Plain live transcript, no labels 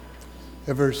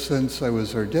Ever since I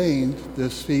was ordained,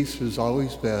 this feast has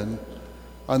always been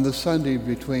on the Sunday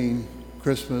between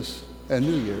Christmas and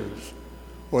New Year's,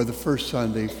 or the first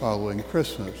Sunday following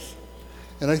Christmas.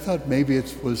 And I thought maybe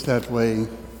it was that way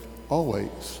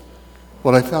always.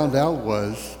 What I found out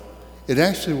was it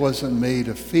actually wasn't made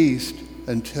a feast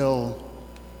until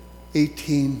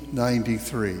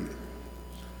 1893,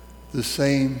 the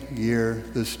same year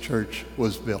this church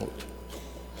was built.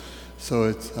 So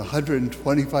it's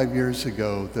 125 years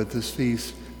ago that this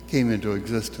feast came into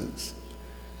existence.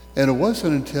 And it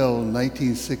wasn't until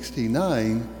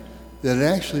 1969 that it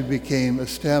actually became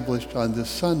established on this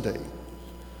Sunday.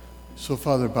 So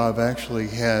Father Bob actually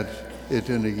had it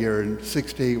in a year in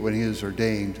 68 when he was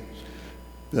ordained.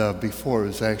 Before it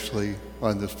was actually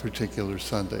on this particular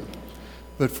Sunday.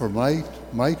 But for my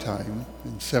time,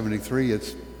 in 73,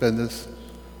 it's been this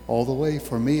all the way.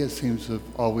 For me, it seems to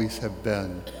always have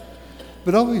been.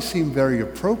 But always seemed very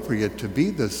appropriate to be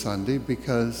this Sunday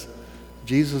because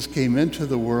Jesus came into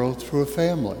the world through a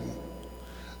family.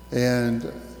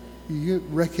 And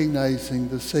recognizing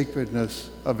the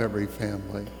sacredness of every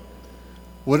family.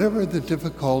 Whatever the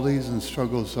difficulties and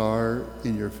struggles are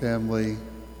in your family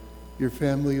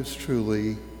is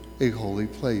truly a holy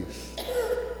place.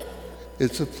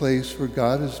 It's a place where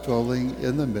God is dwelling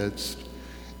in the midst,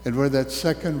 and where that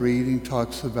second reading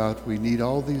talks about we need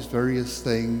all these various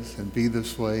things and be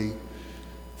this way.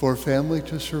 For a family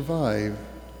to survive,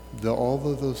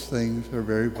 all of those things are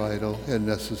very vital and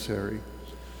necessary.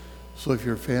 So if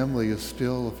your family is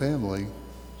still a family,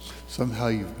 somehow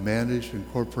you've managed to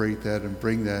incorporate that and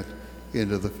bring that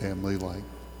into the family life.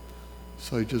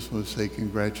 So I just want to say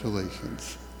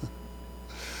congratulations.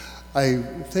 I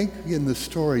think in the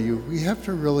story, we have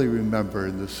to really remember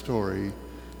in the story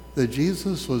that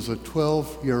Jesus was a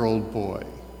 12-year-old boy.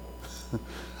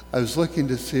 I was looking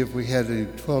to see if we had any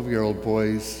 12-year-old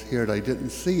boys here, and I didn't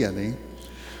see any,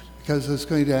 because I was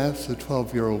going to ask the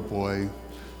 12-year-old boy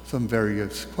some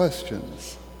various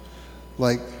questions.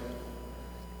 Like,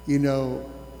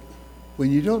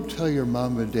 when you don't tell your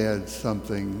mom and dad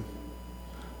something,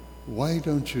 why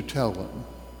don't you tell them?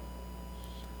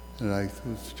 And I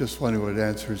was just wondering what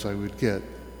answers I would get.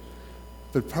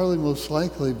 But probably most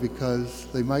likely because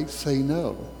they might say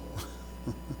no.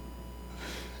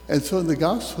 And so in the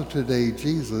gospel today,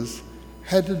 Jesus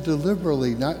had to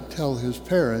deliberately not tell his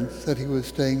parents that he was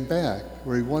staying back,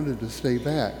 or he wanted to stay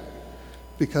back,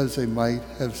 because they might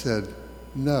have said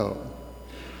no.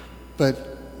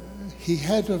 But he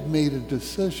had to have made a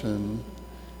decision,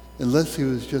 unless he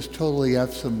was just totally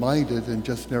absent-minded and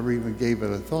just never even gave it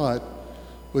a thought,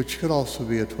 which could also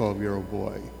be a 12-year-old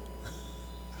boy.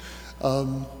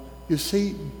 You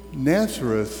see,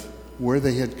 Nazareth, where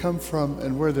they had come from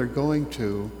and where they're going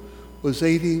to, was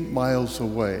 80 miles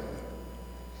away.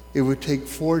 It would take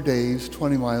 4 days,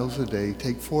 20 miles a day,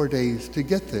 take 4 days to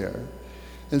get there.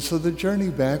 And so the journey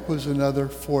back was another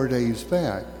 4 days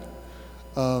back.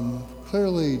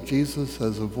 Clearly, Jesus,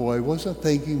 as a boy, wasn't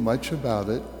thinking much about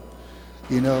it.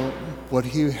 What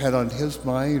he had on his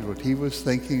mind, what he was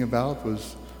thinking about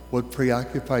was what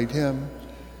preoccupied him.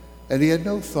 And he had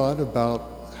no thought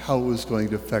about how it was going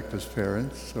to affect his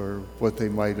parents or what they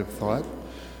might have thought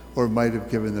or might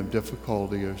have given them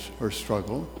difficulty or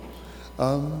struggle.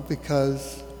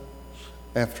 Because,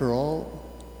 after all,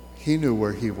 he knew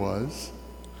where he was.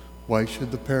 Why should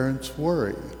the parents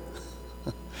worry?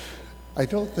 I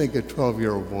don't think a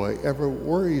 12-year-old boy ever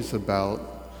worries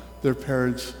about their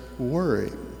parents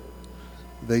worrying.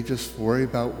 They just worry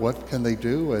about what can they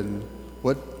do and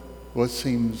what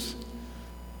seems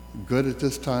good at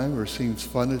this time or seems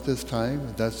fun at this time.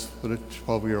 And that's what a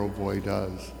 12-year-old boy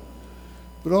does.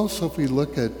 But also if we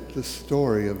look at the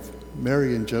story of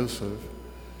Mary and Joseph,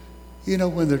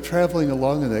 when they're traveling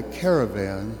along in that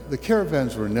caravan, the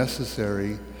caravans were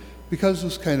necessary because it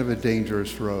was kind of a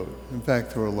dangerous road. In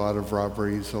fact, there were a lot of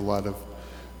robberies,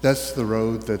 that's the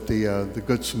road that the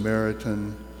Good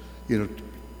Samaritan,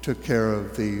 took care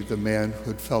of the man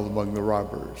who had fell among the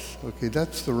robbers. Okay,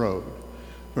 that's the road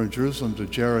from Jerusalem to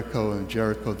Jericho, and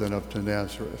Jericho then up to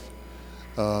Nazareth.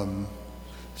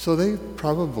 So they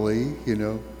probably,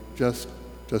 just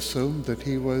assumed that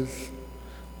he was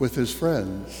with his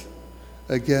friends.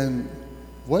 Again,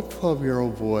 what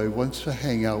 12-year-old boy wants to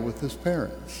hang out with his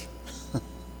parents?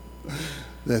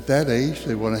 At that age,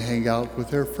 they want to hang out with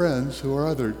their friends who are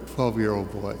other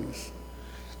 12-year-old boys.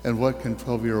 And what can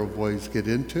 12-year-old boys get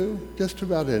into? Just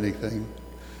about anything.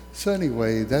 So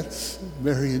anyway, that's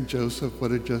Mary and Joseph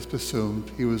would have just assumed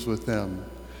he was with them.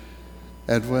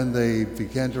 And when they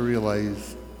began to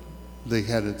realize they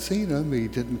hadn't seen him, he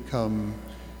didn't come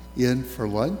in for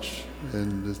lunch,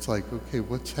 and it's like, okay,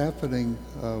 what's happening?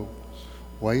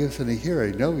 why isn't he here?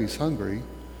 I know he's hungry,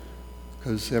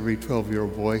 because every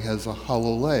 12-year-old boy has a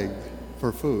hollow leg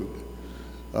for food.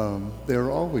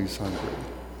 They're always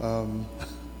hungry.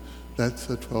 That's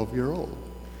a 12-year-old.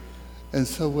 And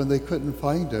so when they couldn't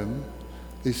find him,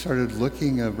 they started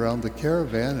looking around the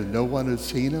caravan, and no one had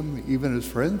seen him. Even his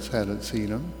friends hadn't seen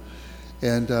him.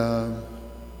 And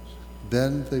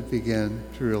then they began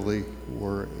to really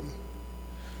worry.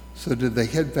 So did they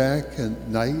head back at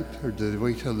night, or did they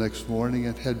wait till the next morning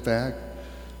and head back?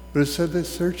 But it said they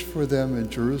searched for them in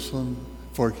Jerusalem,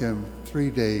 for him 3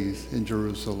 days in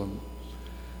Jerusalem.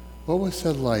 What was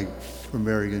that like for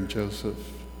Mary and Joseph?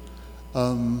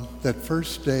 That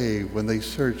first day when they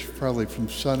searched probably from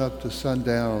sunup to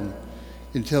sundown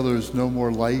until there was no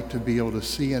more light to be able to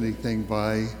see anything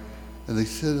by, and they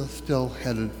still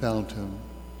hadn't found him.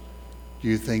 Do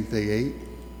you think they ate?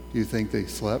 Do you think they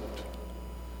slept?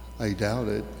 I doubt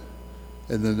it.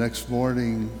 And the next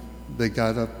morning they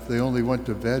got up, they only went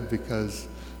to bed because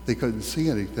they couldn't see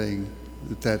anything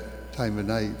at that time of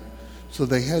night. So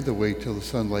they had to wait till the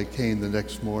sunlight came the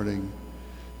next morning,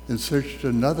 and searched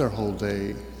another whole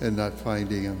day and not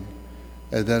finding him.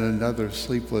 And then another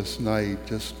sleepless night,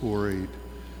 just worried.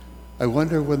 I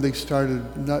wonder when they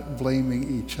started not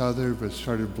blaming each other, but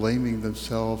started blaming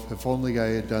themselves. If only I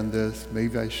had done this,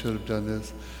 maybe I should have done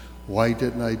this. Why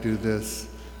didn't I do this?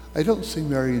 I don't see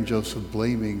Mary and Joseph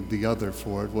blaming the other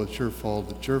for it. Well, it's your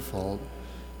fault, it's your fault.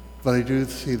 But I do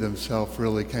see themselves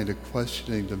really kind of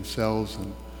questioning themselves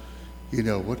and,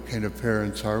 what kind of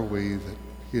parents are we that,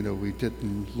 we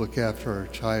didn't look after our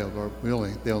child, or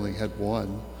they only had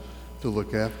one to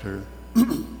look after.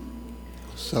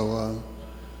 So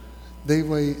they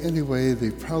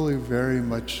probably very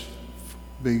much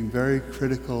being very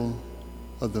critical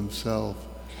of themselves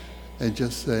and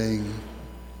just saying,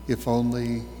 if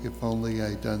only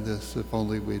I'd done this, if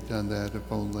only we'd done that,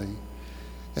 if only.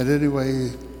 And anyway,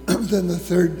 then the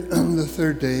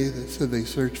third day, they said they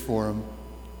searched for him.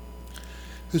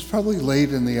 It was probably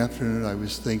late in the afternoon, I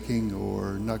was thinking,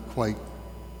 or not quite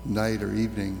night or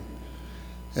evening.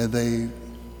 And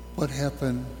what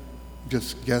happened,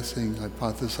 just guessing,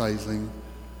 hypothesizing,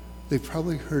 they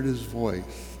probably heard his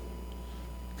voice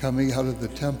coming out of the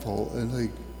temple, and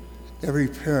every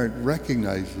parent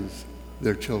recognizes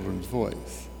their children's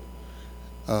voice.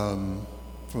 From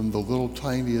the little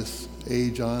tiniest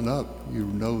age on up, you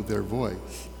know their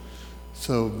voice.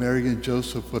 So Mary and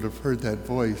Joseph would have heard that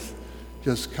voice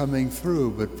just coming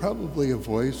through, but probably a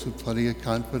voice with plenty of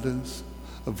confidence,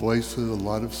 a voice with a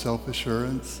lot of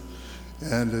self-assurance,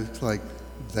 and it's like,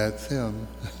 that's him.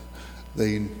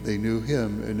 They knew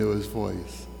him and knew his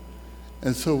voice.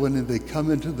 And so when they come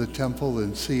into the temple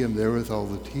and see him there with all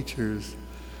the teachers,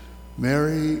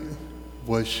 Mary,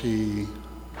 was she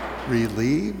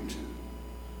relieved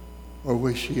or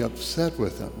was she upset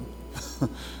with him?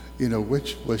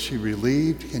 Which was she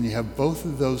relieved? Can you have both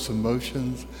of those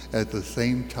emotions at the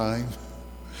same time?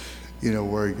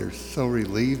 Where you're so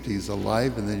relieved he's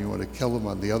alive and then you want to kill him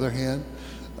on the other hand?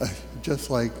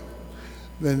 Just like,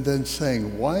 and then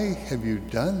saying, why have you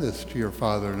done this to your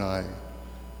father and I?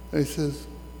 And he says,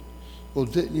 well,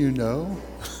 didn't you know?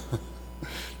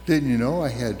 Didn't you know I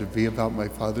had to be about my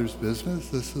Father's business?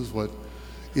 This is what,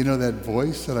 that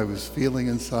voice that I was feeling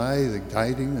inside, the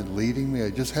guiding and leading me, I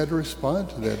just had to respond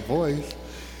to that voice.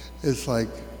 It's like,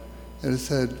 and it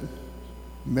said,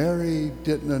 Mary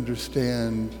didn't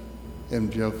understand,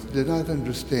 and Joseph did not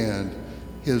understand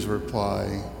his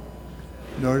reply,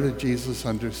 nor did Jesus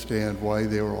understand why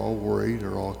they were all worried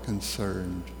or all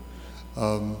concerned.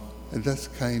 And that's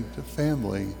kind of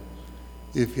family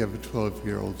if you have a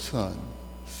 12-year-old son.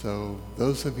 So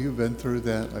those of you who've been through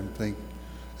that, I think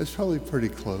it's probably pretty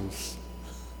close.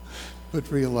 But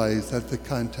realize that the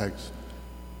context.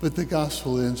 But the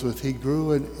gospel ends with, he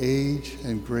grew in age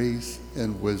and grace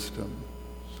and wisdom.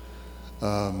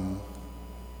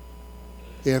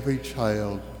 Every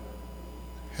child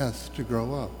has to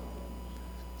grow up.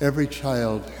 Every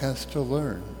child has to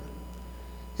learn,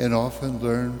 and often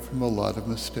learn from a lot of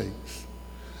mistakes.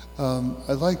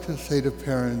 I'd like to say to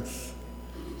parents,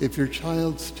 if your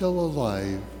child's still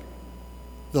alive,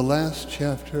 the last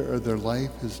chapter of their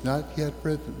life is not yet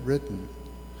written,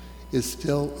 is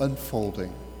still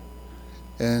unfolding.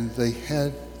 And they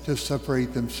had to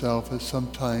separate themselves at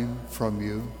some time from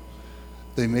you.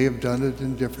 They may have done it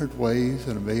in different ways,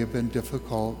 and it may have been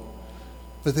difficult,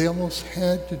 but they almost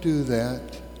had to do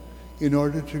that in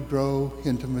order to grow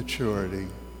into maturity.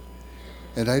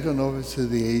 And I don't know if it's at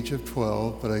the age of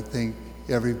 12, but I think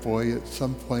every boy at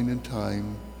some point in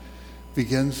time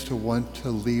begins to want to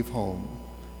leave home,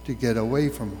 to get away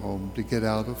from home, to get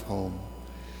out of home.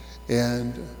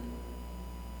 And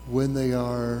when they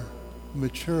are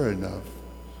mature enough,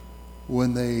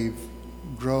 when they've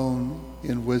grown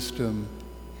in wisdom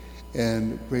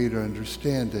and greater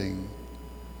understanding,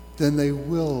 then they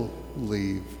will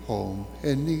leave home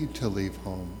and need to leave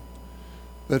home.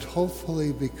 But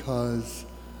hopefully, because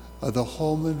of the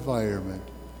home environment,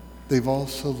 they've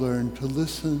also learned to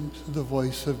listen to the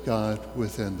voice of God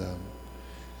within them.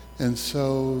 And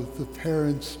so the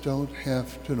parents don't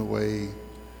have to, in a way,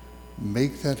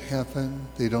 make that happen.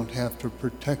 They don't have to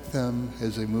protect them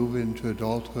as they move into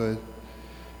adulthood.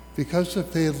 Because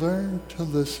if they learn to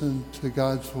listen to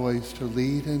God's voice to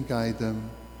lead and guide them,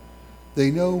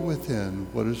 they know within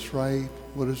what is right,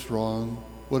 what is wrong,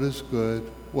 what is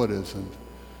good, what isn't.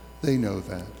 They know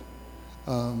that.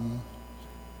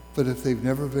 But if they've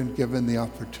never been given the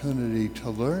opportunity to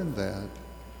learn that,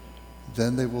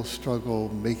 then they will struggle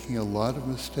making a lot of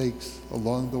mistakes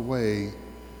along the way,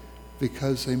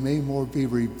 because they may more be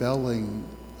rebelling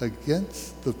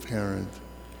against the parent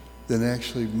than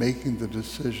actually making the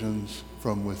decisions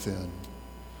from within.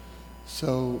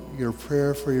 So your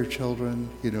prayer for your children,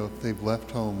 if they've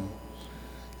left home,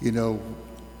 you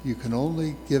can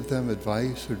only give them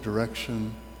advice or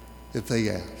direction if they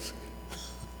ask.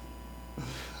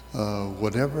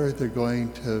 Whatever they're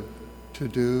going to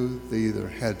do, they either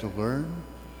had to learn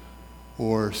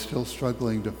or still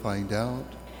struggling to find out.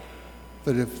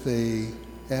 But if they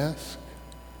ask,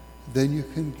 then you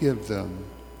can give them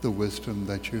the wisdom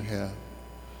that you have.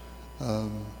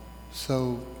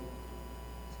 So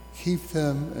keep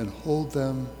them and hold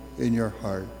them in your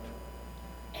heart.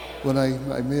 When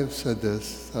I may have said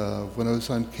this, when I was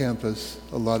on campus,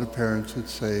 a lot of parents would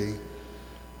say,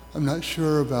 I'm not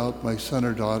sure about my son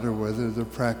or daughter, whether they're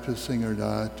practicing or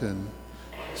not. And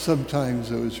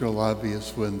sometimes it was real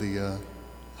obvious when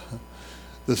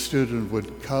the student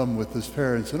would come with his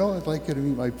parents and, I'd like you to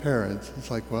meet my parents. It's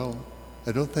like, well,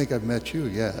 I don't think I've met you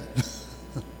yet.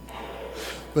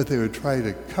 But they would try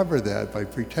to cover that by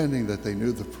pretending that they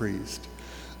knew the priest.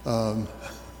 But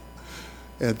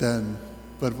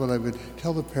what I would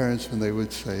tell the parents when they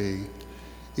would say,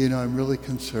 I'm really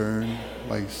concerned,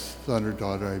 my son or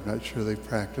daughter, I'm not sure they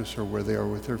practice or where they are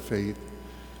with their faith.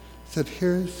 I said,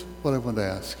 here's what I want to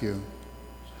ask you.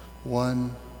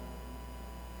 1,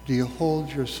 do you hold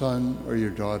your son or your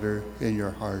daughter in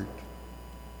your heart?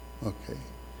 Okay.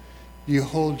 Do you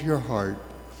hold your heart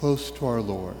close to our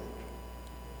Lord?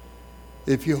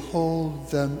 If you hold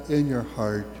them in your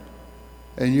heart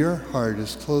and your heart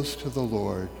is close to the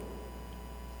Lord,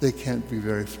 they can't be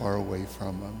very far away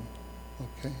from him.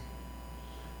 Okay?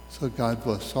 So God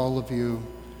bless all of you,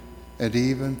 and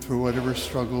even through whatever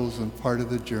struggles and part of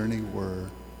the journey were,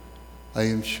 I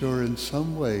am sure in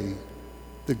some way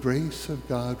the grace of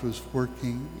God was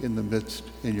working in the midst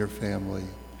in your family.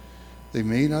 They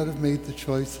may not have made the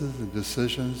choices and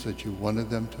decisions that you wanted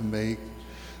them to make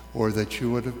or that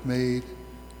you would have made,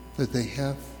 but they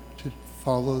have to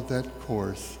follow that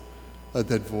course,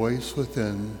 that voice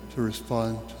within to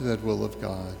respond to that will of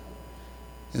God.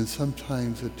 And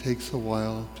sometimes it takes a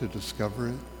while to discover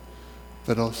it.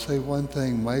 But I'll say one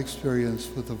thing, my experience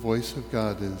with the voice of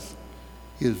God is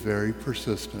he is very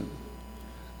persistent.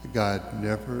 God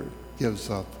never gives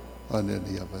up on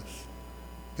any of us.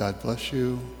 God bless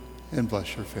you and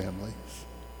bless your families.